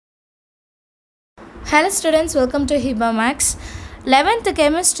Hello students, welcome to Hiba Max. 11th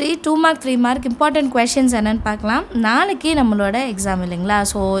chemistry 2 mark 3 mark important questions என்னன்னு பார்க்கலாம். நாளைக்கு நம்மளோட எக்ஸாம் இல்லைங்களா.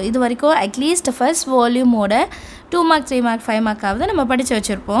 ஸோ இது வரைக்கும் at least first வால்யூமோட 2 mark 3 mark 5 mark ஆகுது நம்ம படித்து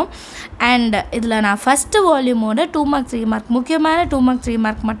வச்சுருப்போம். அண்ட் இதில் நான் ஃபஸ்ட்டு வால்யூமோட 2 mark 3 mark முக்கியமான 2 mark 3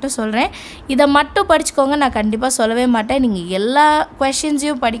 mark மட்டும் சொல்கிறேன். இதை மட்டும் படிச்சுக்கோங்க, நான் கண்டிப்பாக சொல்லவே மாட்டேன். நீங்கள் எல்லா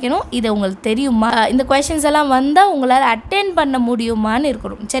கொஷின்ஸையும் படிக்கணும். இது உங்களுக்கு தெரியுமா, இந்த கொஷின்ஸ் எல்லாம் வந்தால் உங்களால் அட்டென்ட் பண்ண முடியுமான்னு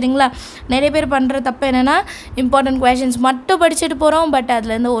இருக்கணும். சரிங்களா. நிறைய பேர் பண்ணுற தப்பு என்னென்னா இம்பார்ட்டன்ட் கொஷின்ஸ் மட்டும் படிச்சுட்டு போகிறோம், பட்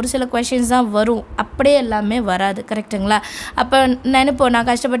அதுலேருந்து ஒரு சில கொஷின்ஸ் தான் வரும், அப்படியே எல்லாமே வராது. கரெக்டுங்களா. அப்போ நினைப்போம் நான்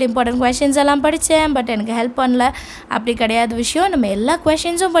கஷ்டப்பட்டு இம்பார்ட்டன்ட் கொஷின்ஸ் எல்லாம் படித்தேன், பட் எனக்கு ஹெல்ப் பண்ணல. அப்படி கிடையாது விஷயம். நம்ம எல்லா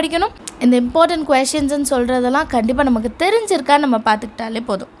கொஷின்ஸும் படிக்கணும். இந்த இம்பார்ட்டன்ட் கொஷின்ஸ்ன்னு சொல்கிறதெல்லாம் கண்டிப்பாக நமக்கு தெரிஞ்சிருக்கா நம்ம பார்த்துக்கிட்டாலே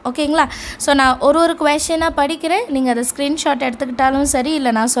போதும். ஓகேங்களா. ஸோ நான் ஒரு கொஷினாக படிக்கிறேன். நீங்கள் அதை ஸ்க்ரீன்ஷாட் எடுத்துக்கிட்டாலும் சரி,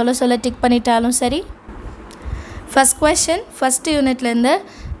 இல்லை நான் சொல்ல டிக் பண்ணிட்டாலும் சரி. First question first யூனிட்லேருந்து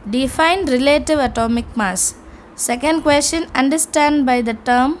define relative atomic mass. Second question, understand by the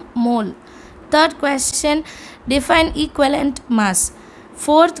term mole. Third question, define equivalent mass.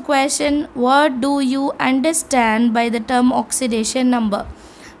 Fourth question, what do you understand by the term oxidation number?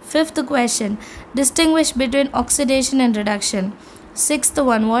 Fifth question, distinguish between oxidation and reduction. Sixth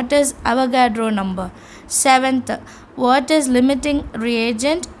one, what is Avogadro number? Seventh, what is limiting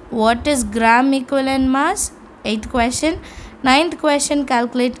reagent? What is gram equivalent mass? Eighth question. Ninth question,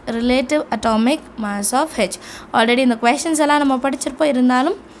 calculate relative atomic mass of H. Already இந்த questions எல்லாம் நம்ம படிச்சிருப்போம்,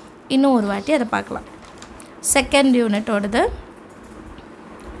 இருந்தாலும் இன்னும் ஒரு வாட்டி அதை பார்க்கலாம். Second யூனிட்டோடது.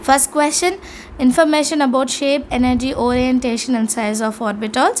 First question, information about shape, energy, orientation and size of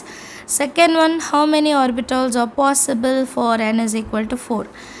orbitals. Second one, how many orbitals are possible for n is equal to 4.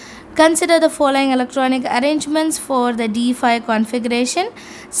 Consider the following electronic arrangements for the D5 configuration.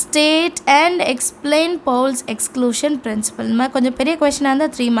 State and explain Pauli's exclusion principle. கொஞ்சம் பெரிய question ஆ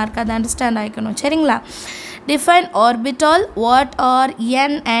இருந்தால் 3 mark, அதை understand ஆகிக்கணும். சரிங்களா. Define orbital. What are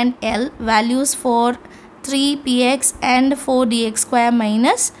n and l values for 3px and 4dx square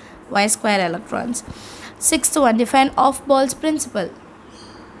minus y square electrons. Sixth one, define Aufbau's principle.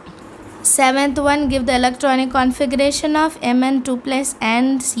 Seventh one, give the electronic configuration of Mn2+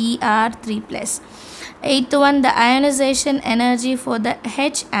 and Cr3+. Eighth one, the ionization energy for the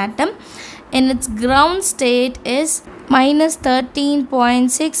H atom in its ground state is minus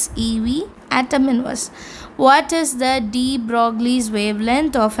 13.6 eV atom inverse. What is the de Broglie's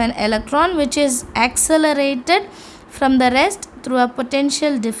wavelength of an electron which is accelerated from the rest through a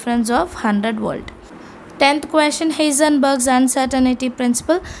potential difference of 100 volt? 10th question, Heisenberg's uncertainty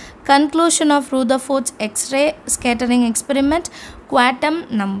principle. Conclusion of Rutherford's X-ray scattering experiment. Quantum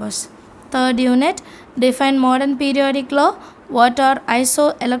numbers. Third unit, define modern periodic law. What are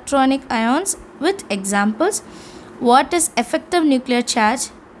isoelectronic ions with examples? What is effective nuclear charge?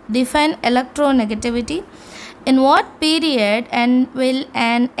 Define electronegativity. In what period and will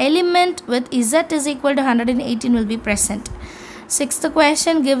an element with Z is equal to 118 will be present? Sixth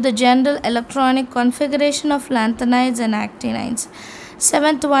question, give the general electronic configuration of lanthanides and actinides.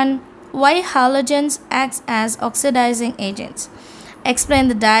 Seventh one, why halogens acts as oxidizing agents? Explain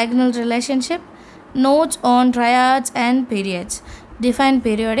the diagonal relationship. Notes on triads and periods. Define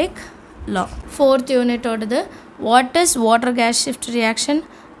periodic law. Fourth unit order, what is water gas shift reaction?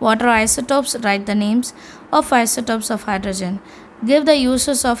 What are isotopes? Write the names of isotopes of hydrogen. Give the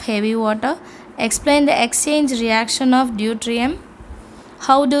uses of heavy water. Explain the exchange reaction of deuterium.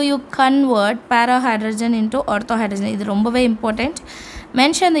 How do you convert parahydrogen into orthohydrogen? This is very important.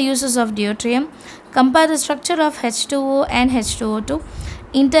 Mention the uses of deuterium. Compare the structure of H2O and H2O2.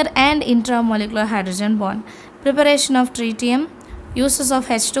 Inter and intramolecular hydrogen bond. Preparation of tritium. Uses of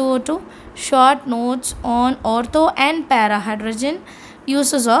H2O2. Short notes on ortho and parahydrogen.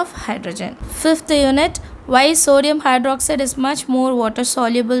 Uses of hydrogen. Fifth unit, why sodium hydroxide is much more water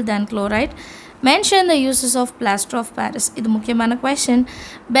soluble than chloride. Mention the uses of plaster of Paris. This is a question.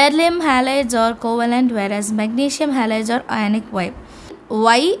 Beryllium halides are covalent whereas magnesium halides are ionic wave.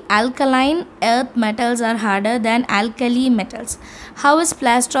 Why alkaline earth metals are harder than alkali metals? How is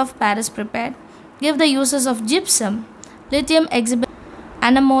plaster of Paris prepared? Give the uses of gypsum. Lithium exhibits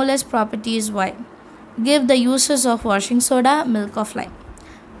anomalous properties. Why? Give the uses of washing soda, milk of lime.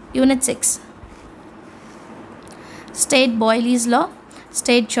 Unit 6. State Boyle's law.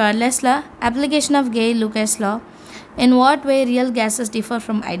 State Chorley's law. Application of Gay-Lucas law. In what way real gases differ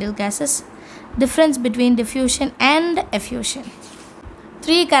from ideal gases? Difference between diffusion and effusion.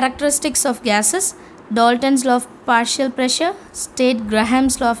 3 characteristics of gases. Dalton's law of partial pressure. State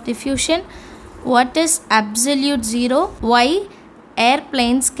Graham's law of diffusion. What is absolute zero? Why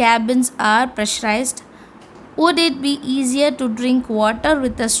airplanes cabins are pressurized? Would it be easier to drink water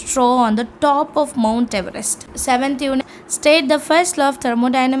with a straw on the top of Mount Everest? 7th unit. State the first law of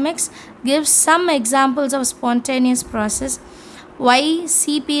thermodynamics. Give some examples of spontaneous process. Why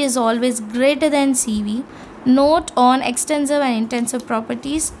Cp is always greater than Cv. Note on extensive and intensive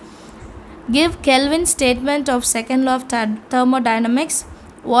properties. Give Kelvin's statement of second law of thermodynamics.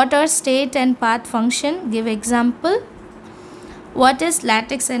 What are state and path function? Give example. What is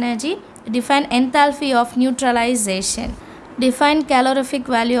lattice energy? Define enthalpy of neutralization. Define calorific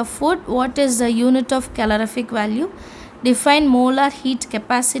value of food. What is the unit of calorific value? Define molar heat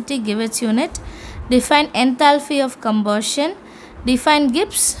capacity. Give its unit. Define enthalpy of combustion. Define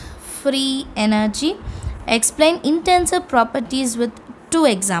Gibbs free energy. Explain intensive properties with 2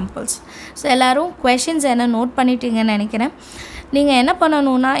 examples. So எல்லோரும் questions என்ன note பண்ணிட்டீங்கன்னு நினைக்கிறேன். நீங்கள் என்ன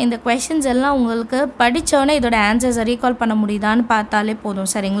பண்ணணுன்னா இந்த questions எல்லாம் உங்களுக்கு படித்தோடனே இதோட ஆன்சர்ஸை ரீகால் பண்ண முடியுதான்னு பார்த்தாலே போதும்.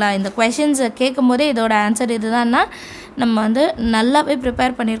 சரிங்களா? இந்த questions கேட்கும் போதே இதோட ஆன்சர் இதுதான்னா நம்ம வந்து நல்லாவே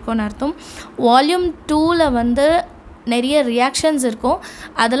ப்ரிப்பேர் பண்ணியிருக்கோன்னு அர்த்தம். வால்யூம் 2ல் நிறைய ரியாக்ஷன்ஸ் இருக்கும்.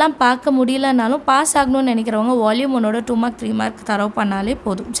 அதெல்லாம் பார்க்க முடியலனாலும் பாஸ் ஆகணும்னு நினைக்கிறவங்க வால்யூம் 1ஓட 2 மார்க் 3 மார்க் தரவு பண்ணாலே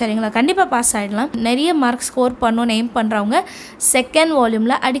போதும். சரிங்களா? கண்டிப்பாக பாஸ் ஆகிடலாம். நிறைய மார்க் ஸ்கோர் பண்ணணும்னு எய்ம் பண்ணுறவங்க செகண்ட்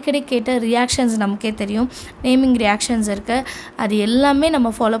வால்யூமில் அடிக்கடி கேட்ட ரியாக்ஷன்ஸ் நமக்கே தெரியும். நேமிங் ரியாக்ஷன்ஸ் இருக்குது. அது எல்லாமே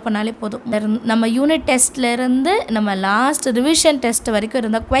நம்ம ஃபாலோ பண்ணாலே போதும். நம்ம யூனிட் டெஸ்ட்லேருந்து நம்ம லாஸ்ட் ரிவிஷன் டெஸ்ட் வரைக்கும்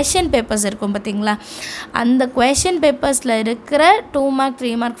இருந்த கொஷின் பேப்பர்ஸ் இருக்கும் பார்த்தீங்களா? அந்த கொஷின் பேப்பர்ஸில் இருக்கிற 2 மார்க்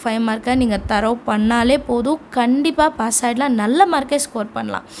 3 மார்க் 5 மார்க்கை நீங்கள் தரவு பண்ணாலே போதும். கண்டிப்பாக பாஸ் ஆகிடலாம். நல்ல மார்க்கே ஸ்கோர்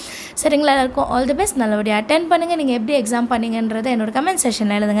பண்ணலாம். சரிங்களா? எல்லாருக்கும் ஆல் தி பெஸ்ட். நல்லபடியாக அட்டென்ட் பண்ணுங்கள். நீங்கள் எப்படி எக்ஸாம் பண்ணீங்கன்றதை என்னோட கமெண்ட்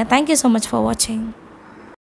செஷனில் எழுதுங்க. தேங்க்யூ ஸோ மச் ஃபார் வாட்சிங்.